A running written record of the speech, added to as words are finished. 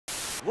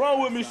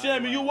Run with me,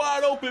 Shammy. You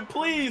wide open,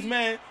 please,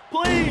 man.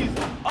 Please.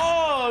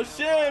 Oh,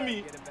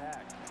 Shammy.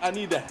 I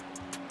need that.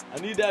 I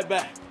need that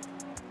back.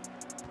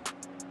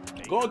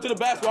 Going to the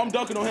basket. I'm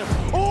dunking on him.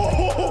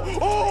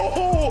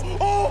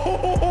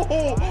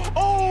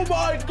 Oh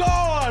my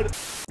God.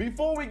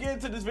 Before we get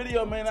into this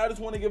video, man, I just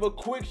want to give a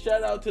quick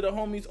shout out to the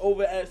homies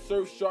over at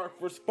Surfshark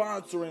for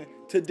sponsoring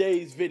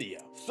today's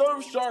video.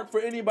 Surfshark, for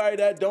anybody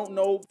that don't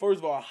know, first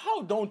of all,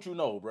 how don't you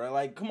know, bro?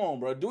 Like, come on,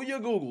 bro. Do your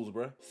Googles,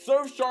 bro.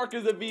 Surfshark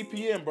is a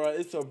VPN, bro.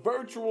 It's a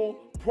virtual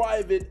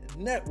private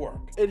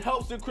network. It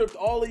helps encrypt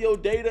all of your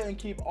data and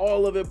keep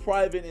all of it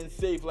private and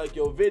safe, like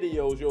your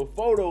videos, your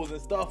photos, and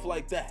stuff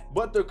like that.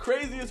 But the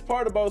craziest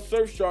part about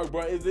Surfshark,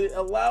 bro, is it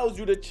allows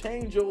you to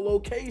change your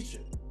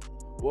location.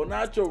 Well,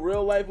 not your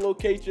real life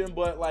location,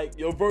 but like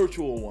your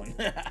virtual one.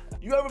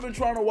 You ever been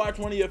trying to watch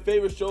one of your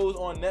favorite shows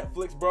on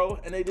Netflix, bro,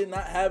 and they did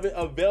not have it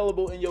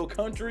available in your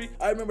country?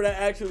 I remember that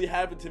actually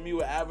happened to me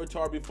with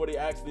Avatar before they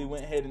actually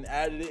went ahead and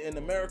added it in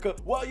America.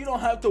 Well, you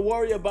don't have to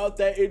worry about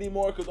that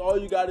anymore, because all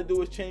you got to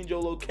do is change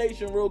your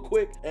location real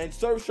quick, and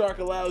Surfshark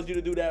allows you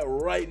to do that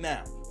right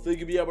now. So you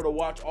can be able to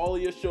watch all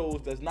of your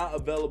shows that's not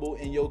available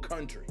in your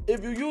country.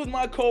 If you use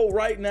my code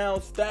right now,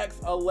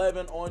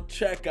 StaxMontana on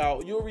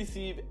checkout, you'll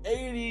receive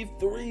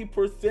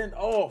 83%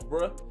 off,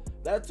 bruh.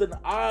 That's an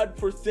odd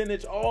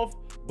percentage off,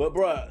 but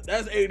bruh,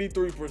 that's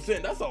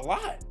 83%. That's a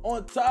lot.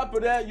 On top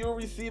of that, you'll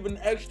receive an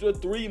extra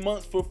 3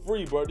 months for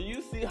free, bro. Do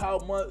you see how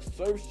much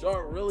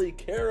Surfshark really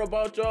care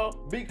about y'all?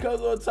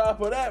 Because on top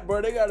of that,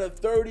 bro, they got a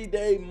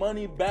 30-day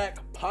money-back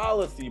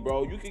policy,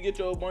 bro. You can get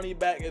your money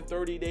back in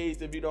 30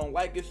 days if you don't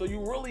like it, so you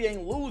really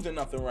ain't losing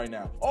nothing right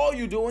now. All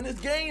you doing is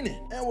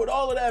gaining. And with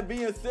all of that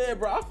being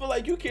said, bro, I feel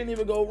like you can't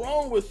even go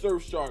wrong with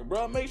Surfshark,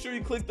 bro. Make sure you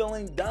click the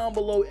link down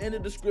below in the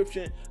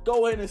description.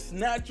 Go ahead and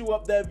snatch you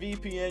up that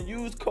VPN.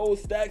 Use code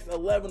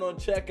STAX11 on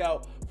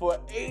checkout for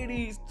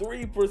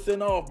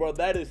 83% off, bro.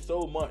 That is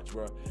so much,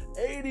 bro.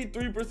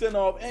 83%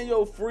 off and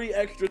your free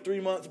extra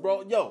 3 months,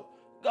 bro. Yo,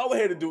 go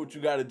ahead and do what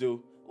you gotta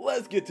do.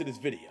 Let's get to this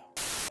video.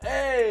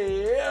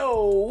 Hey,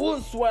 yo,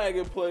 what's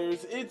swaggin'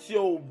 players? It's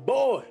your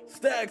boy,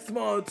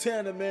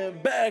 StaxMontana,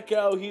 man, back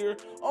out here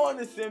on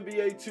this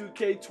NBA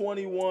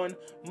 2K21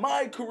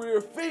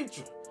 MyCAREER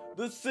feature.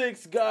 The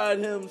sixth god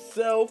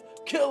himself,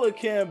 Killer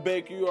Cam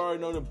Baker. You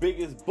already know, the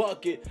biggest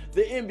bucket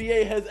the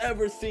NBA has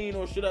ever seen,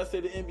 or should I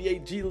say the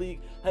NBA G League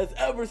has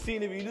ever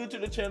seen. If you're new to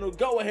the channel,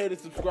 go ahead and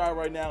subscribe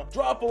right now.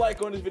 Drop a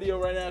like on this video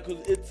right now,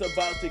 because it's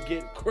about to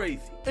get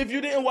crazy. If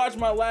you didn't watch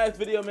my last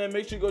video, man,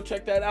 make sure you go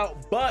check that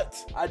out.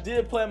 But I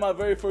did play my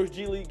very first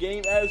G League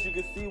game. As you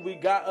can see, we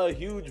got a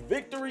huge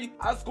victory.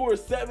 I scored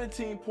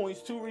 17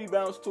 points, 2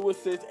 rebounds, 2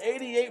 assists,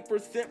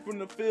 88% from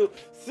the field,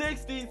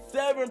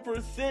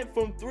 67%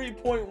 from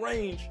 3-point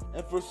range.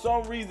 And for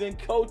some reason,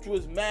 coach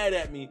was mad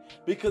at me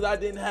because I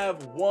didn't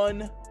have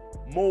one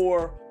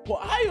more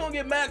point. How you gonna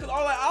get mad? Because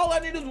all I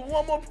need is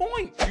one more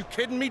point. You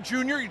kidding me,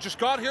 Junior? You just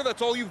got here,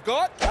 that's all you've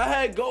got? I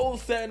had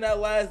goals set in that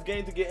last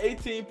game to get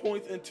 18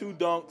 points and 2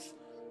 dunks.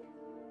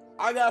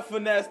 I got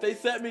finessed. They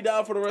set me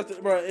down for the rest of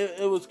the, bro.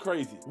 It was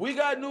crazy. We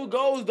got new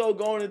goals though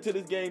going into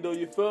this game though.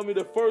 You feel me?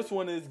 The first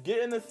one is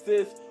get an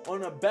assist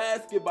on a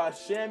basket by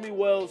Shammy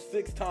Wells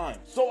 6 times.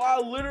 So I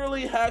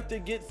literally have to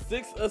get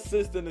 6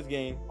 assists in this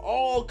game,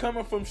 all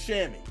coming from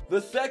Shammy.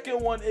 The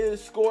second one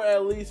is score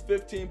at least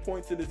 15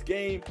 points in this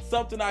game.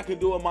 Something I can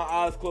do with my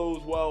eyes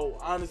closed. Well,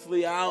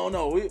 honestly, I don't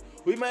know.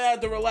 We may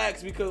have to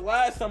relax, because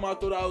last time I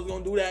thought I was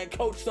gonna do that and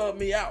coach subbed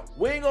me out.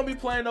 We ain't gonna be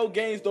playing no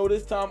games though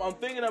this time. I'm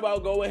thinking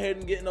about go ahead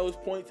and getting those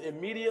points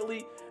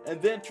immediately and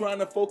then trying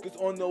to focus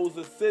on those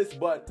assists.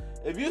 But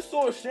if you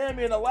saw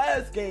Shammy in the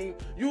last game,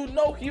 you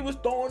know he was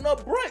throwing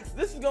up bricks.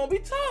 This is gonna be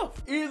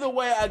tough. Either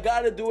way, I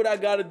gotta do what I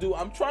gotta do.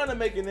 I'm trying to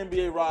make an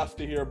NBA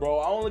roster here, bro.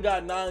 I only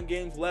got 9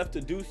 games left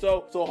to do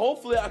so. So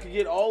hopefully I can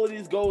get all of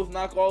these goals,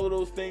 knock all of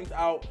those things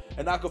out,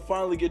 and I can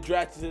finally get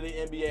drafted to the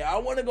NBA. I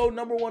want to go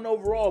 #1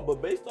 overall,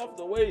 but based off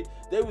the way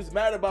they was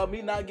mad about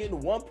me not getting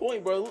 1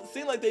 point, bro, it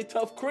seems like they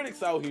tough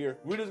critics out here.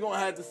 We're just gonna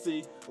have to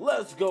see.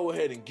 Let's go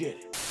ahead and get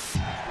it.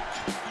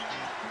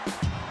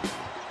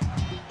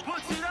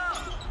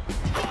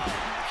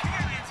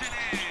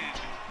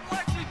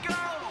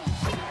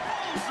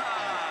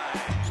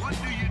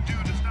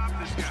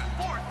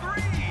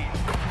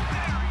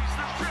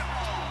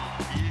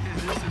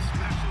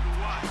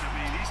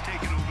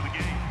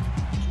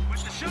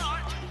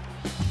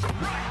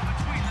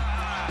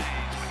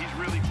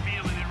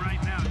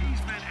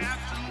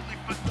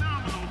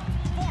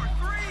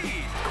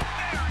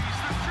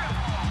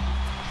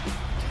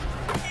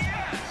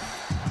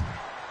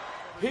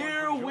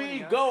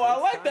 Go. I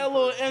like that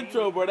little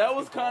intro, bro. That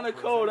was kind of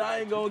cold. I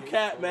ain't gonna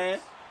cap, man.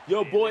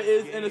 Your boy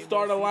is in the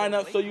starting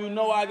lineup, so you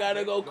know I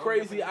gotta go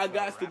crazy. I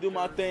got to do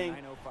my thing.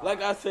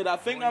 Like I said, I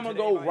think I'm gonna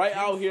go right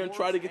out here and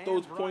try to get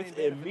those points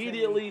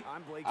immediately.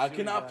 I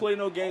cannot play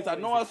no games. I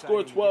know I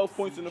scored 12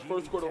 points in the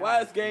first quarter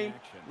last game.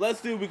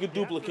 Let's see if we can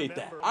duplicate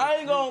that. I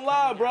ain't gonna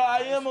lie, bro. I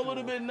am a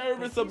little bit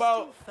nervous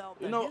about,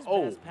 you know,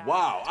 oh,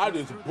 wow. I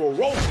just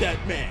broke that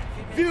man.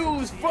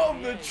 Views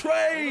from the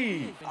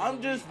tray.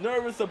 I'm just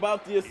nervous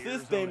about the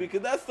assist thing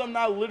because that's something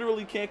I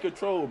literally can't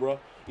control, bro.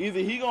 Either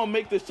he gonna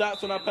make the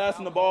shots when I'm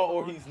passing the ball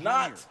or he's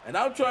not. And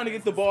I'm trying to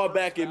get the ball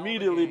back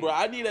immediately, bro.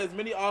 I need as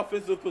many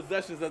offensive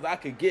possessions as I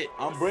could get.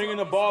 I'm bringing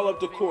the ball up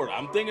the court.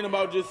 I'm thinking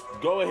about just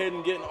go ahead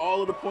and getting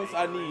all of the points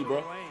I need,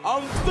 bro.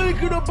 I'm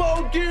thinking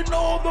about getting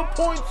all the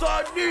points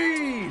I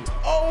need.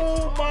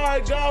 Oh my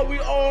God, we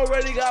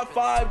already got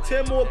 5,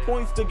 10 more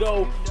points to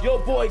go. Your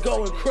boy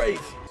going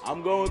crazy.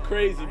 I'm going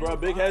crazy, bro.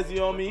 Big hezzy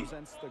on me.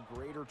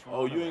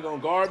 Oh, you ain't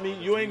gonna guard me?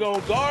 You ain't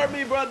gonna guard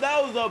me, bro?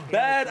 That was a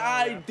bad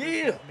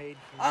idea.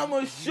 I'm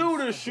a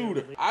shooter.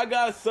 I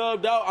got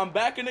subbed out. I'm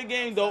back in the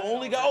game, though.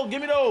 Only got, oh, give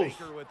me those.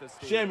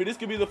 Shammy, this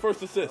could be the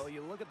first assist.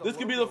 This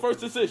could be the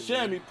first assist.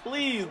 Shammy,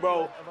 please,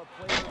 bro.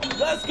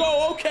 Let's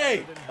go.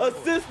 Okay.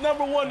 Assist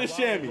number 1 to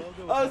Shammy.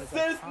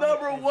 Assist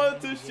number 1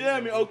 to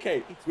Shammy.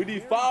 Okay. We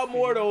need 5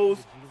 more of those.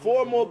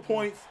 4 more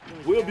points.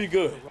 We'll be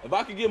good. If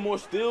I could get more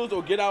steals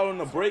or get out on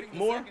the break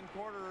more,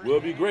 we'll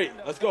be great.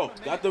 Let's go.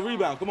 Got the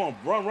rebound. Come on.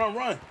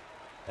 Run.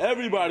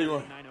 Everybody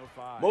run.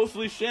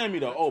 Mostly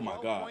Shammy, though. Oh,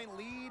 my God.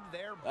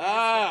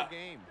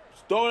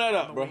 Throw that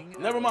up, bro.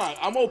 Never mind.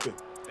 I'm open.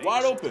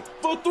 Wide open.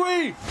 For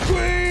 3.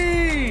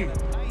 Green.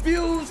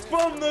 Views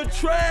from the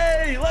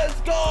tray.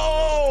 Let's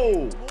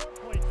go.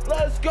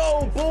 Let's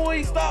go,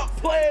 boy. Stop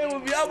playing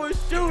with me. I'm a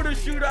shooter.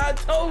 I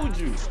told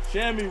you.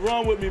 Shammy,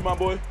 run with me, my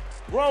boy.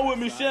 Run with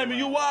me, Shammy.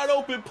 You wide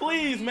open.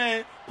 Please,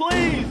 man.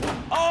 Please.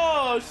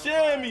 Oh,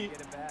 Shammy.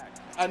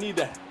 I need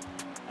that.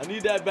 I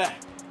need that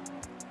back.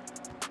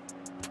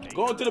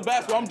 Going to the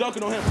basket. I'm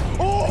dunking on him.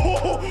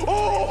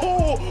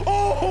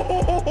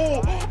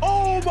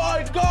 Oh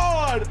my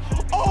God.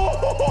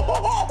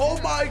 Oh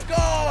my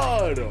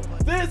God.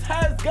 This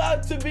has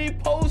got to be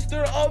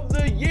poster of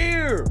the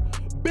year.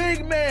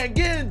 Big man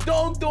getting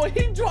dunked on.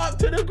 He dropped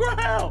to the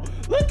ground.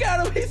 Look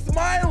at him. He's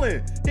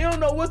smiling. He don't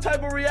know what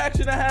type of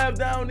reaction to have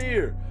down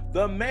here.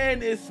 The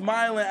man is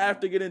smiling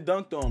after getting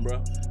dunked on,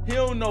 bro. He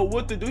don't know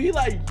what to do. He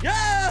like, yo,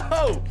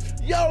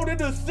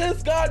 the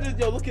assist guy just,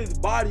 yo, look at his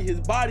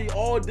body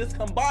all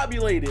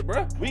discombobulated,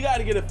 bro. We got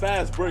to get a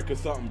fast break or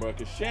something, bro,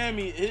 because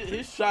Shammy,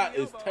 his shot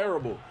is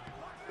terrible.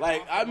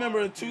 Like, I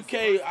remember in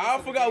 2K, I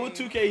forgot what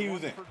 2K he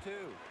was in.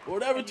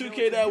 Whatever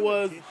 2K that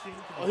was,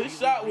 his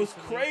shot was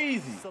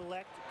crazy.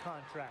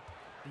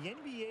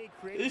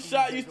 His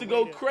shot used to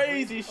go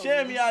crazy.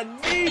 Shammy, I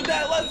need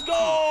that. Let's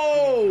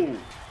go.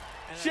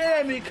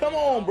 Shammy, come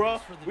on, bro.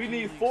 We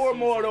need 4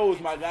 more of those,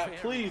 my guy.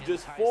 Please,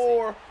 just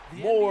 4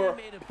 more,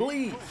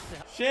 please.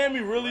 Shammy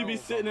really be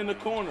sitting in the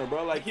corner,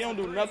 bro. Like, he don't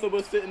do nothing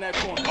but sit in that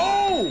corner.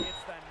 Oh!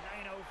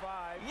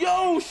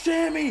 Yo,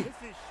 Shammy.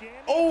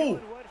 Oh,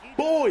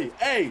 boy.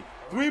 Hey,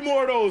 3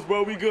 more of those,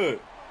 bro. We good.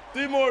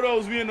 3 more of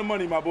those, we in the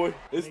money, my boy.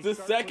 It's the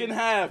second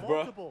half,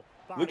 bro.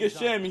 Look at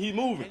Shammy. He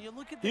moving.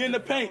 He in the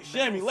paint.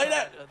 Shammy, lay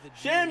that.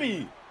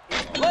 Shammy.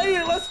 Lay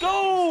it, let's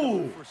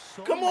go.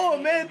 Come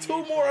on, man.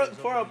 2 more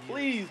for a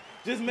please.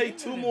 Just make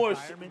 2 more.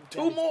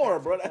 2 more,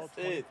 bro. That's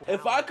it.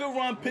 If I could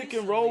run pick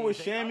and roll with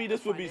Shammy,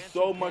 this would be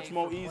so much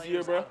more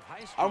easier, bro.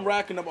 I'm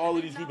racking up all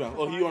of these rebounds.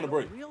 Oh, he on the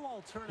break.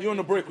 He on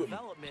the break with me.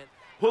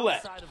 Pull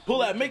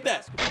that, make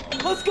that.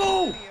 Let's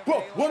go,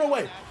 bro. 1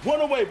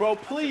 away, bro.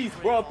 Please,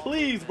 bro.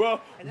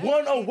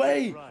 1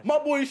 away. My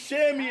boy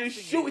Shammy is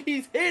shoot.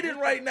 He's hitting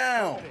right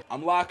now.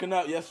 I'm locking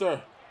up, yes,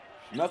 sir.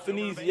 Nothing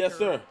easy, yes,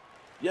 sir.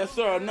 Yes,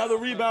 sir. Another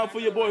rebound for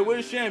your boy.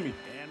 Where's Shammy?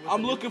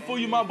 I'm looking for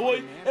you, my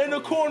boy. In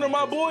the corner,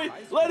 my boy.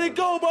 Let it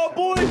go, my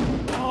boy.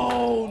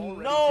 Oh,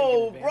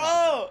 no,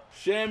 bro.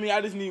 Shammy, I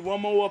just need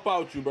 1 more up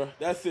out you, bro.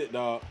 That's it,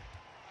 dog.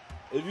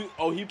 If you,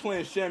 oh, he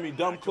playing Shammy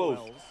dumb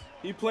close.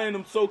 He playing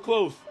him so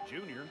close.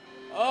 Junior.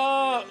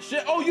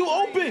 Shit. Oh, you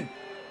open.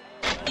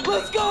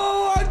 Let's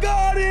go. I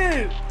got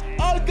it.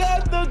 I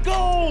got the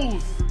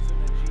goals.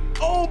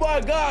 Oh, my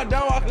God.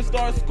 Now I can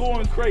start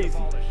scoring crazy.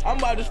 I'm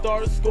about to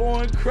start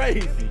scoring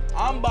crazy.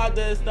 I'm about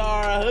to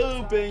start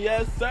hooping.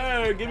 Yes,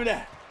 sir. Give me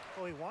that.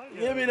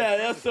 Give me that.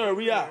 Yes, sir.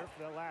 We out.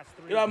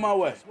 Get out of my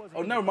way.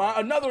 Oh, never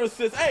mind. Another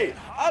assist. Hey,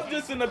 I'm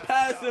just in the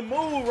passing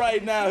move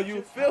right now.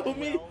 You feel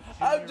me?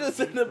 I'm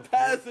just in the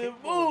passing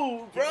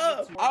move,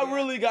 bro. I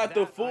really got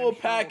the full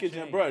package,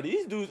 and, bro,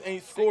 these dudes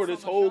ain't scored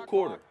this whole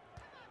quarter.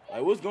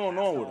 Like, what's going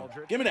on with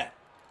them? Give me that.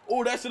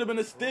 Oh, that should have been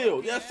a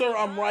steal. Yes, sir.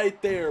 I'm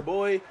right there,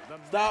 boy.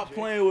 Stop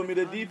playing with me.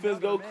 The defense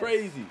go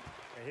crazy.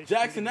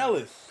 Jackson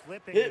Ellis,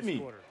 hit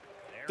me.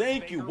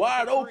 Thank you.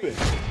 Wide open.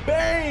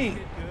 Bang!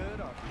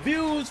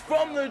 Views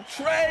from the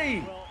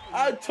tray.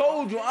 I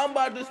told you, I'm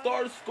about to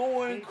start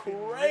scoring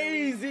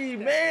crazy,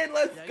 man.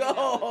 Let's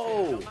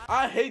go.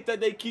 I hate that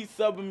they keep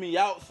subbing me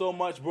out so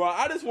much, bro.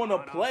 I just want to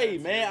play,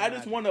 man. I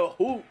just want to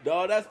hoop,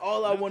 dog. That's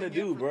all I want to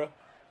do, bro.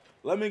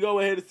 Let me go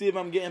ahead and see if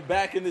I'm getting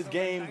back in this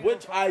game,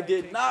 which I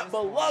did not.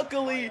 But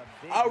luckily,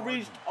 I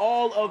reached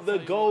all of the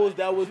goals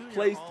that was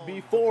placed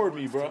before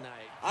me, bro.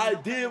 I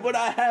did what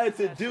I had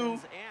to do.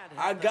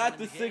 I got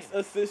the 6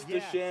 assists to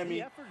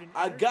Shammy.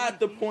 I got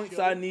the points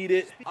I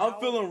needed. I'm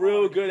feeling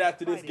real good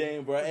after this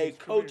game, bro. Hey,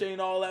 coach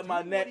ain't all at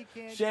my neck.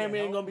 Shammy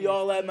ain't gonna be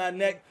all at my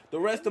neck. The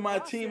rest of my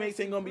teammates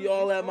ain't gonna be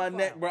all at my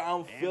neck, bro.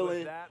 I'm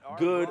feeling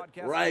good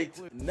right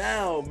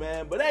now,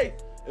 man. But hey,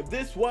 if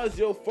this was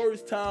your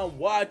first time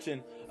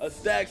watching a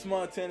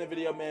StaxMontana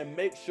video, man,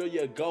 make sure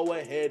you go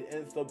ahead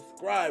and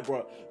subscribe,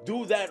 bro.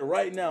 Do that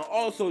right now.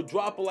 Also,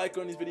 drop a like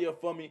on this video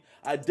for me.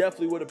 I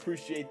definitely would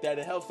appreciate that.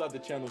 It helps out the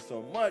channel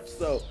so much.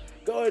 So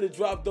go ahead and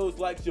drop those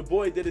likes. Your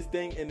boy did his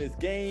thing in this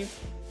game,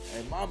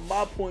 and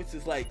my points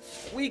is like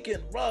squeaking,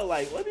 bro.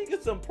 Like, let me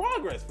get some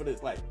progress for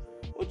this. Like,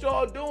 what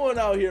y'all doing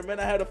out here, man?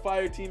 I had a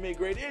fire teammate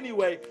grade.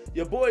 Anyway,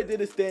 your boy did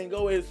his thing.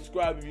 Go ahead and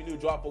subscribe if you're new.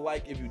 Drop a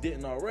like if you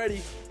didn't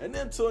already. And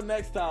until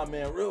next time,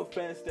 man, real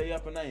fans stay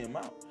up and I am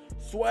out.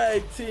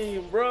 Swag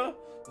team, bruh.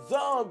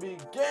 Zombie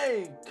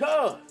gang,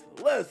 cuz.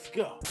 Let's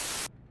go.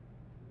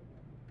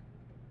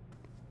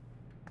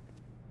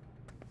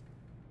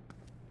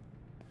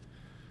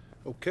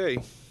 Okay,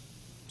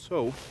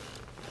 so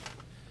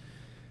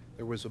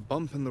there was a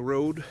bump in the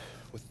road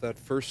with that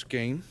first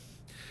game.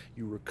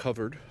 You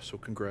recovered, so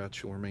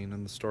congrats, you'll remain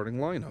in the starting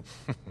lineup.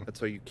 That's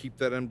how you keep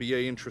that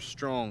NBA interest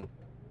strong.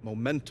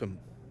 Momentum.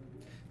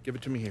 Give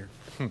it to me here.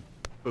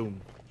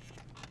 Boom.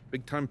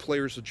 Big time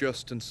players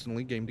adjust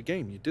instantly game to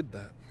game. You did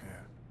that. Yeah.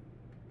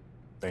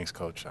 Thanks,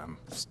 coach. I'm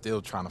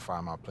still trying to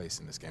find my place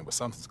in this game, but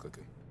something's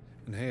cooking.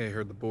 And hey, I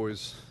heard the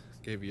boys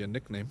gave you a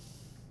nickname.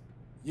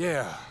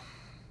 Yeah.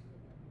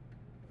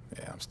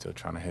 Yeah, I'm still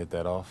trying to head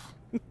that off.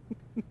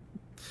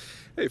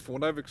 Hey, from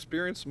what I've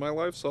experienced in my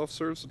life, soft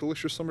serve's a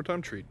delicious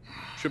summertime treat.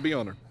 Should be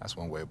honored. That's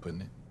one way of putting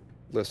it.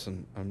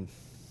 Listen,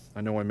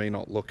 I know I may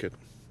not look it,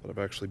 but I've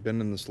actually been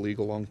in this league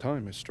a long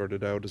time. I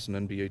started out as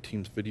an NBA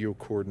team's video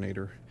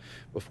coordinator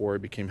before I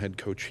became head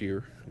coach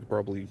here. I'd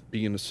probably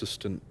be an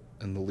assistant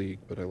in the league,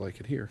 but I like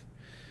it here.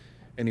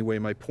 Anyway,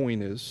 my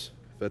point is,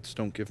 vets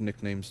don't give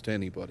nicknames to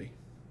anybody.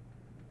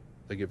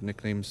 They give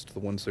nicknames to the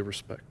ones they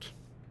respect.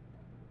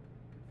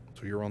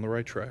 So you're on the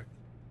right track.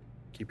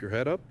 Keep your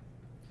head up.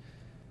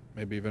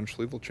 Maybe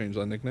eventually they'll change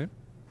that nickname.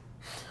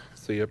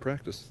 See you at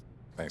practice.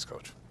 Thanks,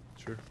 coach.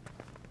 Sure.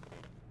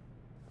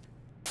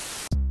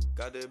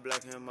 Got the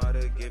black him out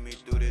to get me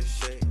through this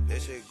shit.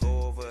 This shit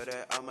go over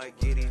that, I might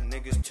get these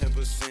niggas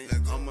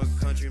 10%. I'm a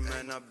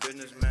countryman, not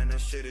businessman,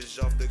 that shit is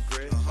off the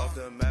grid. Off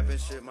the map and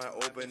shit, might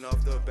open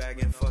off the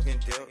bag and fucking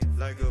deal.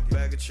 Like a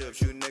bag of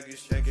chips, you niggas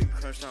think it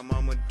crunch time,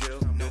 I'm a deal.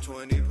 The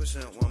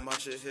 20% when my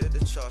shit hit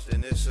the charts,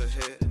 then it's a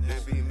hit.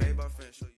 It be made by friends.